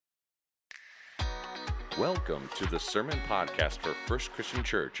Welcome to the Sermon Podcast for First Christian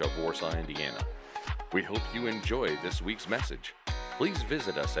Church of Warsaw, Indiana. We hope you enjoy this week's message. Please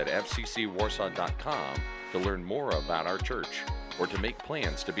visit us at fccwarsaw.com to learn more about our church or to make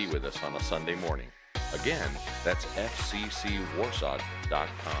plans to be with us on a Sunday morning. Again, that's fccwarsaw.com.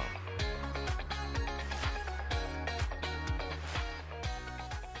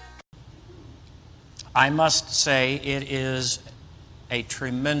 I must say it is a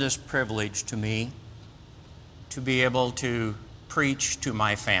tremendous privilege to me to be able to preach to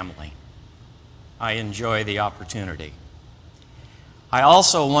my family. I enjoy the opportunity. I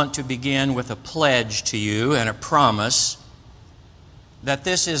also want to begin with a pledge to you and a promise that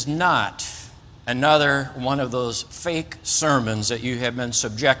this is not another one of those fake sermons that you have been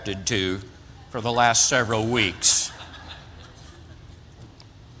subjected to for the last several weeks.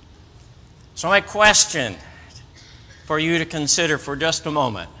 So my question for you to consider for just a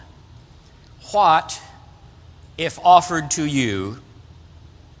moment: what, if offered to you,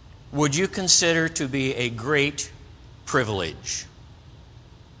 would you consider to be a great privilege?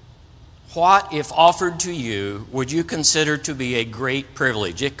 What, if offered to you, would you consider to be a great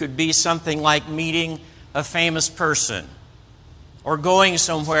privilege? It could be something like meeting a famous person, or going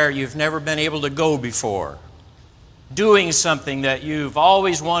somewhere you've never been able to go before, doing something that you've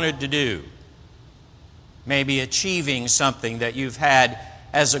always wanted to do, maybe achieving something that you've had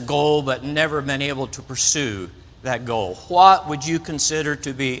as a goal but never been able to pursue that goal. What would you consider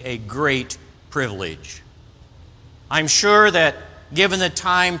to be a great privilege? I'm sure that given the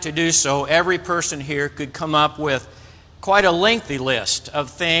time to do so, every person here could come up with quite a lengthy list of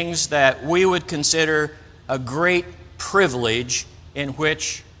things that we would consider a great privilege in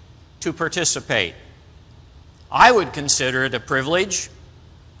which to participate. I would consider it a privilege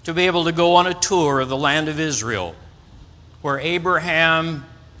to be able to go on a tour of the land of Israel, where Abraham,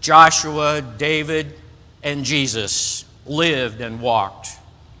 Joshua, David, and Jesus lived and walked.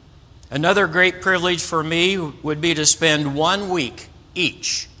 Another great privilege for me would be to spend 1 week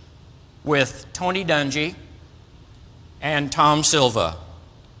each with Tony Dungy and Tom Silva.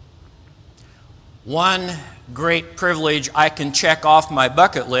 One great privilege I can check off my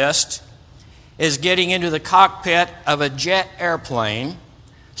bucket list is getting into the cockpit of a jet airplane,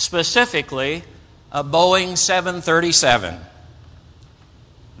 specifically a Boeing 737.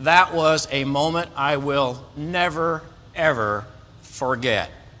 That was a moment I will never, ever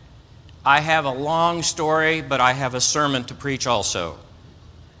forget. I have a long story, but I have a sermon to preach also.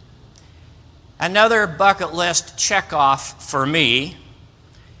 Another bucket list checkoff for me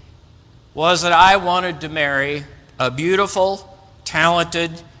was that I wanted to marry a beautiful,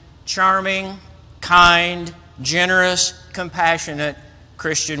 talented, charming, kind, generous, compassionate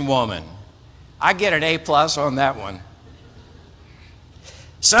Christian woman. I get an A+ on that one.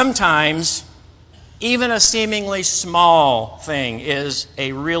 Sometimes, even a seemingly small thing is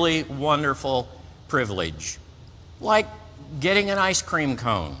a really wonderful privilege, like getting an ice cream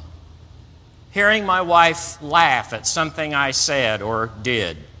cone, hearing my wife laugh at something I said or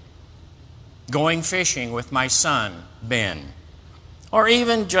did, going fishing with my son, Ben, or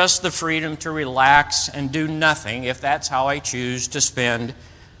even just the freedom to relax and do nothing if that's how I choose to spend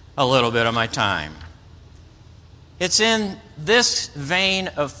a little bit of my time. It's in this vein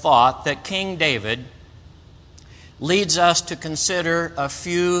of thought that King David leads us to consider a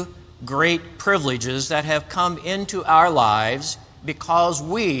few great privileges that have come into our lives because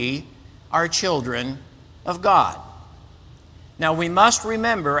we are children of God. Now, we must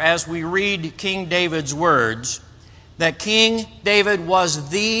remember as we read King David's words that King David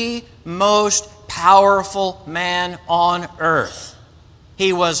was the most powerful man on earth.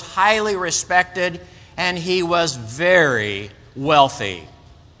 He was highly respected and he was very wealthy.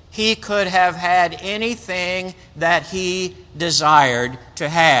 He could have had anything that he desired to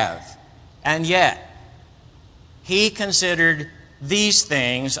have. And yet, he considered these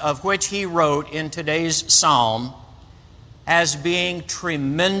things, of which he wrote in today's psalm, as being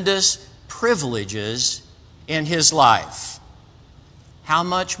tremendous privileges in his life. How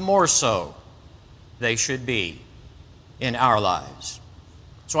much more so they should be in our lives.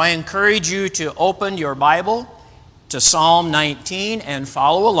 So I encourage you to open your Bible to Psalm 19 and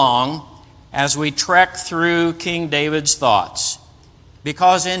follow along as we trek through King David's thoughts.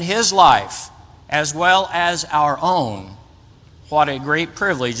 Because in his life, as well as our own, what a great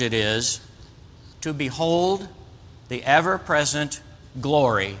privilege it is to behold the ever-present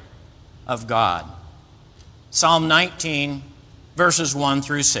glory of God. Psalm 19, verses 1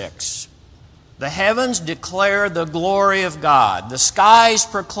 through 6. The heavens declare the glory of God. The skies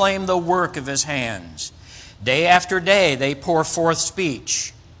proclaim the work of his hands. Day after day they pour forth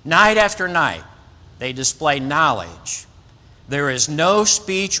speech. Night after night They display knowledge. There is no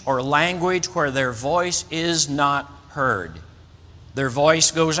speech or language where their voice is not heard. Their voice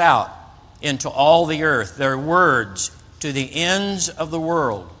goes out into all the earth, their words to the ends of the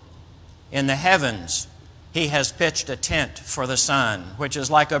world. In the heavens, He has pitched a tent for the sun, which is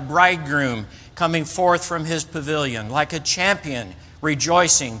like a bridegroom coming forth from his pavilion, like a champion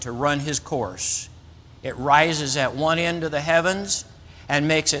rejoicing to run his course. It rises at one end of the heavens and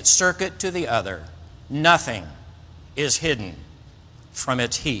makes its circuit to the other. Nothing is hidden from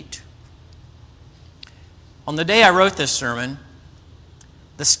its heat. On the day I wrote this sermon,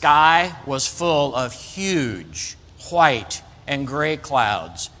 the sky was full of huge white and gray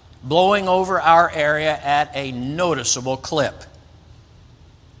clouds blowing over our area at a noticeable clip.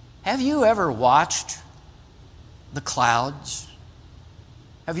 Have you ever watched the clouds?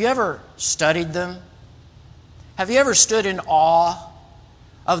 Have you ever studied them? Have you ever stood in awe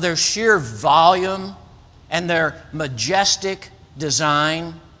of their sheer volume and their majestic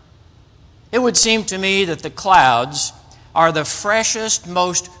design? It would seem to me that the clouds are the freshest,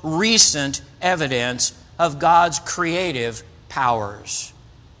 most recent evidence of God's creative powers.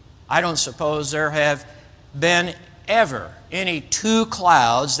 I don't suppose there have been ever any two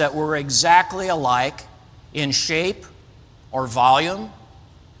clouds that were exactly alike in shape or volume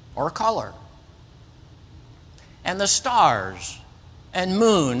or color. And the stars and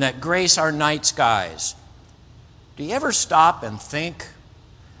moon that grace our night skies, do you ever stop and think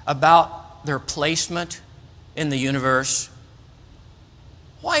about their placement in the universe?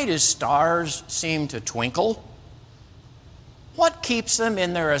 Why do stars seem to twinkle? What keeps them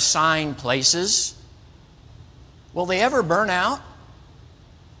in their assigned places? Will they ever burn out?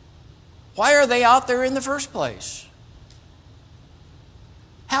 Why are they out there in the first place?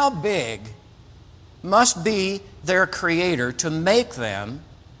 How big must be their Creator to make them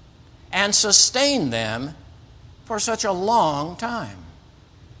and sustain them for such a long time?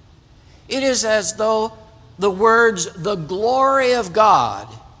 It is as though the words, "the glory of God,"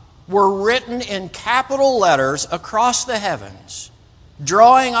 were written in capital letters across the heavens,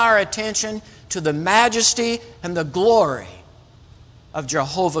 drawing our attention to the majesty and the glory of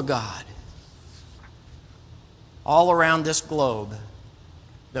Jehovah God. All around this globe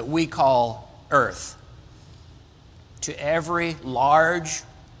that we call Earth, to every large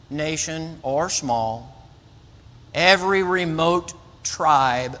nation or small, every remote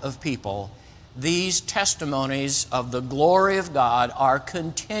tribe of people, these testimonies of the glory of God are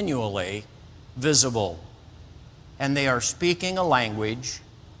continually visible. And they are speaking a language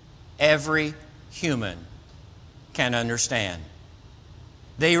every human can understand.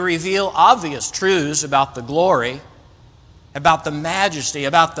 They reveal obvious truths about the glory, about the majesty,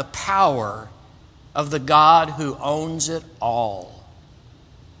 about the power of the God who owns it all.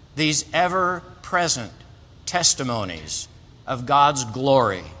 These ever-present testimonies of God's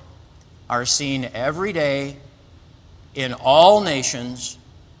glory are seen every day in all nations.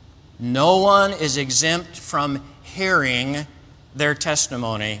 No one is exempt from hearing their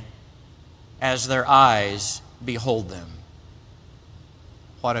testimony as their eyes behold them.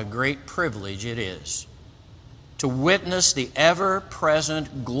 What a great privilege it is to witness the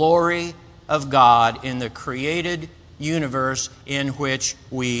ever-present glory of God in the created universe in which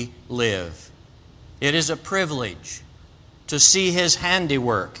we live. It is a privilege to see His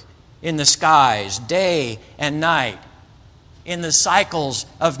handiwork in the skies, day and night, in the cycles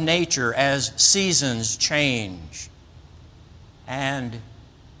of nature as seasons change, and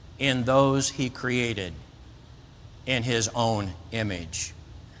in those He created in His own image.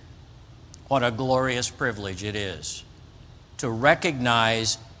 What a glorious privilege it is to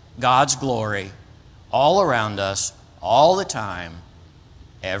recognize God's glory all around us, all the time,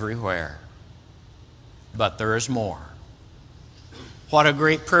 everywhere. But there is more. What a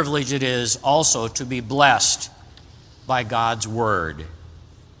great privilege it is also to be blessed by God's Word.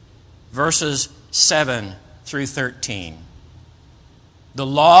 Verses 7 through 13. The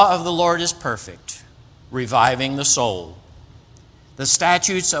law of the Lord is perfect, reviving the soul. The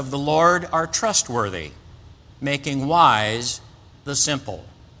statutes of the Lord are trustworthy, making wise the simple.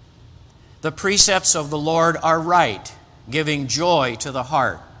 The precepts of the Lord are right, giving joy to the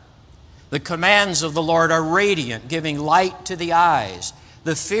heart. The commands of the Lord are radiant, giving light to the eyes.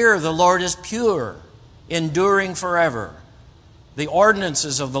 The fear of the Lord is pure, enduring forever. The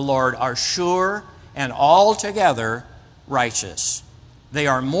ordinances of the Lord are sure and altogether righteous. They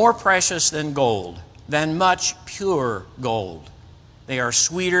are more precious than gold, than much pure gold. They are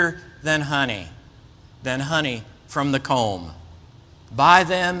sweeter than honey from the comb. By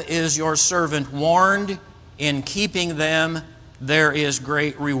them is your servant warned. In keeping them there is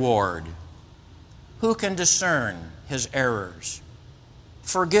great reward. Who can discern his errors?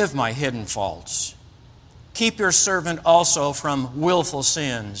 Forgive my hidden faults. Keep your servant also from willful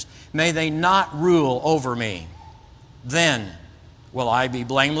sins. May they not rule over me. Then will I be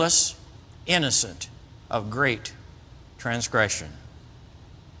blameless, innocent of great transgression.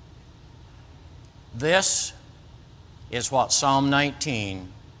 This is what Psalm 19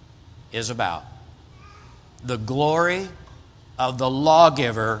 is about. The glory of the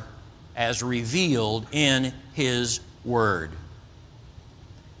lawgiver as revealed in his word.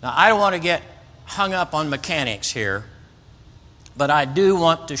 Now, I don't want to get hung up on mechanics here, but I do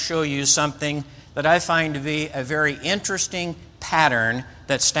want to show you something that I find to be a very interesting pattern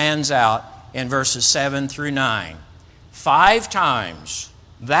that stands out in verses 7 through 9. 5 times,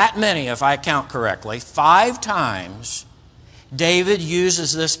 that many if I count correctly, 5 times David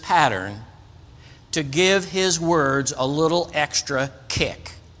uses this pattern to give his words a little extra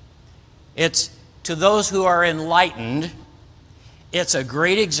kick. It's, to those who are enlightened, it's a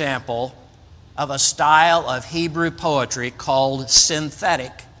great example of a style of Hebrew poetry called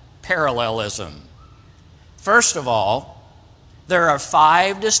synthetic parallelism. First of all, there are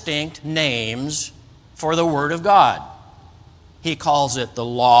 5 distinct names for the Word of God. He calls it the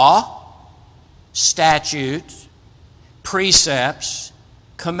law, statutes, precepts,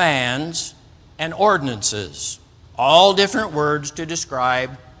 commands, and ordinances. All different words to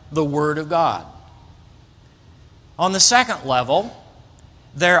describe the Word of God. On the second level,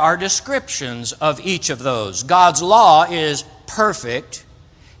 there are descriptions of each of those. God's law is perfect.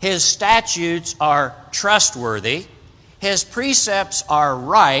 His statutes are trustworthy. His precepts are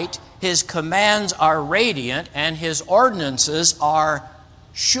right. His commands are radiant. And his ordinances are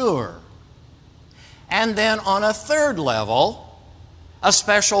sure. And then on a third level, a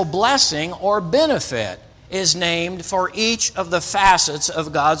special blessing or benefit is named for each of the facets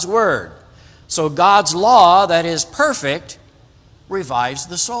of God's Word. So God's law that is perfect revives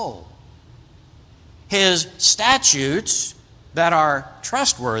the soul. His statutes that are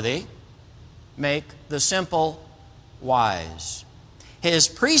trustworthy make the simple wise. His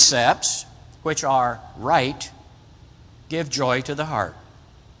precepts, which are right, give joy to the heart.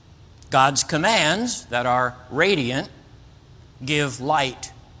 God's commands that are radiant give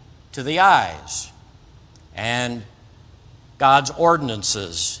light to the eyes. And God's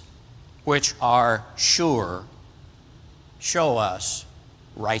ordinances, which are sure, show us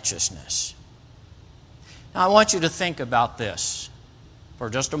righteousness. Now, I want you to think about this for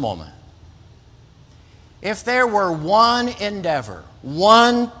just a moment. If there were one endeavor,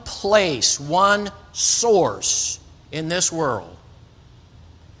 one place, one source in this world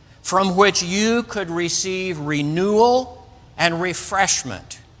from which you could receive renewal and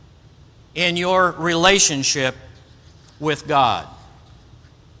refreshment in your relationship with God,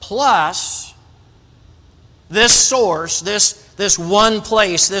 plus this source, this one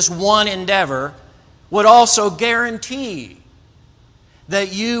place, this one endeavor, would also guarantee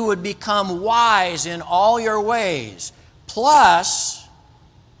that you would become wise in all your ways. Plus,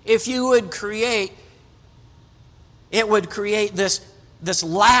 if you would create, it would create this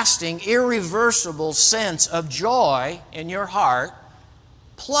lasting, irreversible sense of joy in your heart.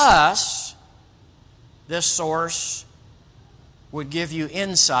 Plus, this source would give you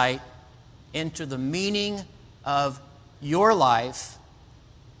insight into the meaning of your life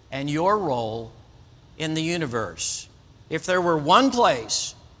and your role in the universe. If there were one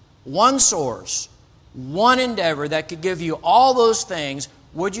place, one source, one endeavor that could give you all those things,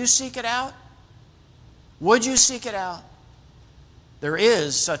 would you seek it out? Would you seek it out? There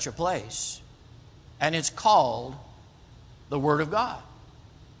is such a place, and it's called the Word of God.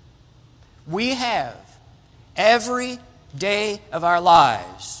 We have, every day of our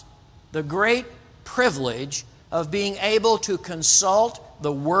lives, the great privilege of being able to consult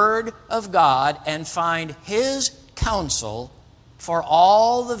the Word of God and find His counsel for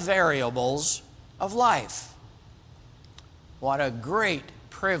all the variables of life. What a great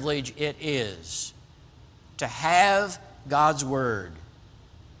privilege it is to have God's Word,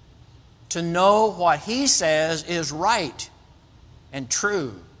 to know what He says is right and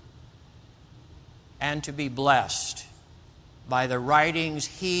true, and to be blessed by the writings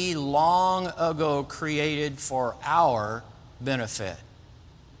He long ago created for our benefit.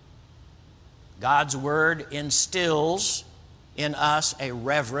 God's Word instills in us a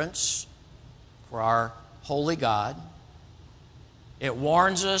reverence for our holy God. It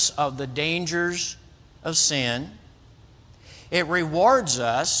warns us of the dangers of sin. It rewards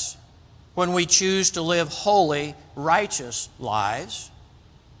us when we choose to live holy, righteous lives.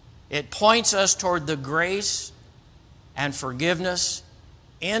 It points us toward the grace and forgiveness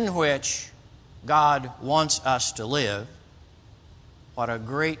in which God wants us to live, what a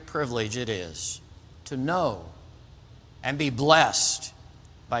great privilege it is to know and be blessed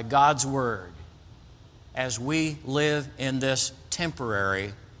by God's Word as we live in this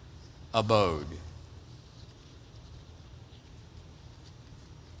temporary abode.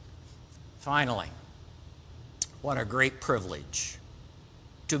 Finally, what a great privilege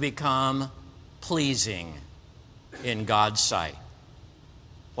to become pleasing in God's sight.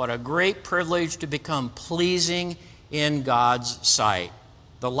 What a great privilege to become pleasing in God's sight.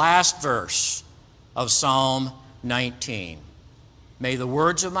 The last verse of Psalm 19. May the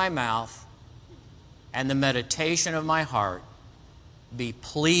words of my mouth and the meditation of my heart be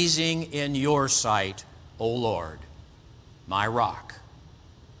pleasing in your sight, O Lord, my rock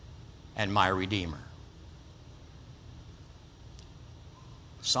and my Redeemer.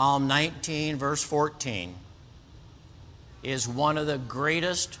 Psalm 19, verse 14, is one of the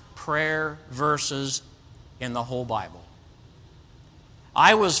greatest prayer verses in the whole Bible.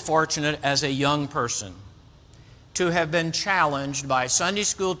 I was fortunate as a young person to have been challenged by Sunday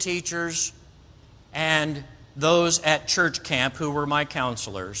school teachers and those at church camp who were my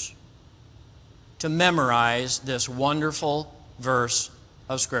counselors to memorize this wonderful verse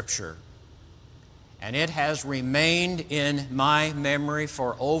of Scripture. And it has remained in my memory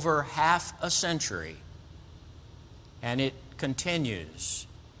for over half a century. And it continues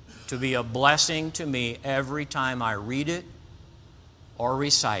to be a blessing to me every time I read it or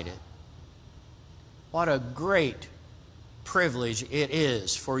recite it. What a great privilege it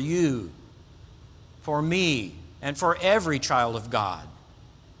is for you, for me, and for every child of God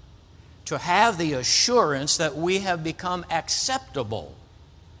to have the assurance that we have become acceptable,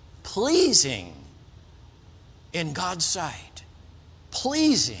 pleasing in God's sight.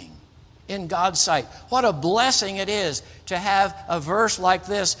 Pleasing in God's sight. What a blessing it is to have a verse like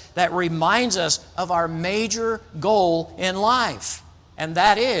this that reminds us of our major goal in life, and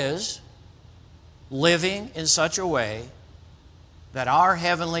that is living in such a way that our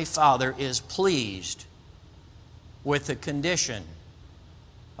Heavenly Father is pleased with the condition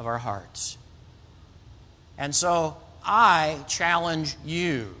of our hearts. And so I challenge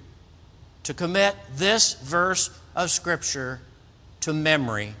you to commit this verse of Scripture to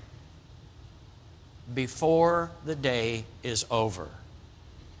memory before the day is over.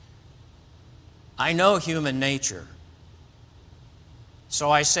 I know human nature,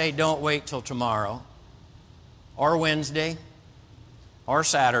 so I say don't wait till tomorrow or Wednesday or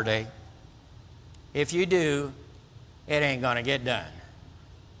Saturday. If you do, it ain't going to get done.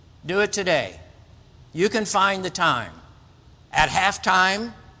 Do it today. You can find the time at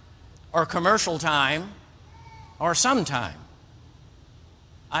halftime or commercial time or sometime.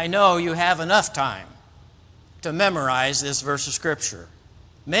 I know you have enough time to memorize this verse of Scripture.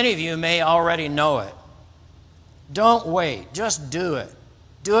 Many of you may already know it. Don't wait. Just do it.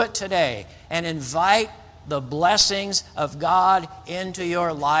 Do it today and invite the blessings of God into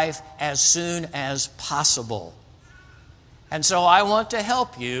your life as soon as possible. And so I want to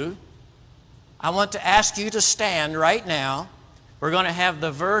help you. I want to ask you to stand right now. We're going to have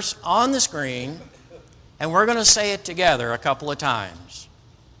the verse on the screen, and we're going to say it together a couple of times.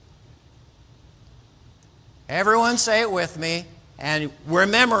 Everyone say it with me, and we're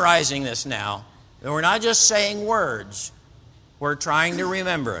memorizing this now. We're not just saying words. We're trying to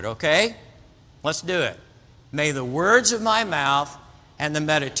remember it, okay? Let's do it. May the words of my mouth and the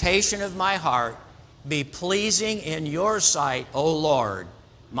meditation of my heart be pleasing in your sight, O Lord,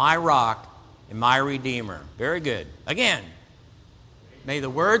 my rock and my Redeemer. Very good. Again. May the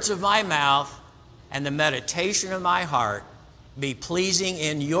words of my mouth and the meditation of my heart be pleasing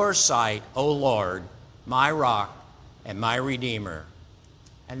in your sight, O Lord, my rock and my Redeemer.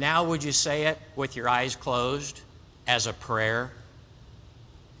 And now would you say it with your eyes closed as a prayer?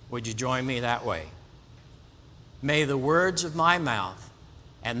 Would you join me that way? May the words of my mouth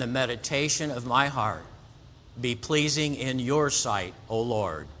and the meditation of my heart be pleasing in your sight, O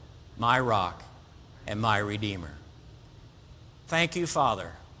Lord, my rock and my Redeemer. Thank you,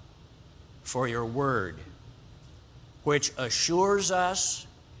 Father, for your word, which assures us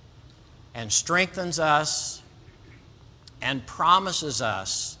and strengthens us and promises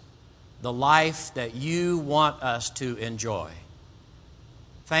us the life that you want us to enjoy.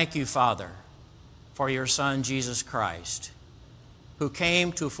 Thank you, Father, for your Son, Jesus Christ, who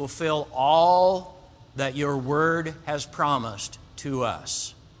came to fulfill all that your word has promised to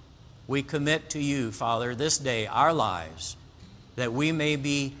us. We commit to you, Father, this day our lives, that we may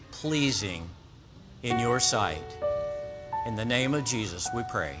be pleasing in your sight. In the name of Jesus we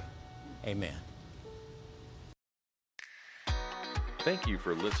pray. Amen. Thank you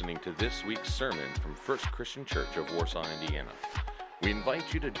for listening to this week's sermon from First Christian Church of Warsaw, Indiana. We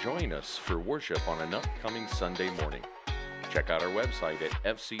invite you to join us for worship on an upcoming Sunday morning. Check out our website at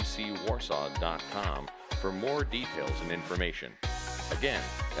fccwarsaw.com for more details and information. Again,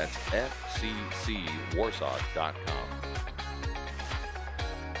 that's fccwarsaw.com.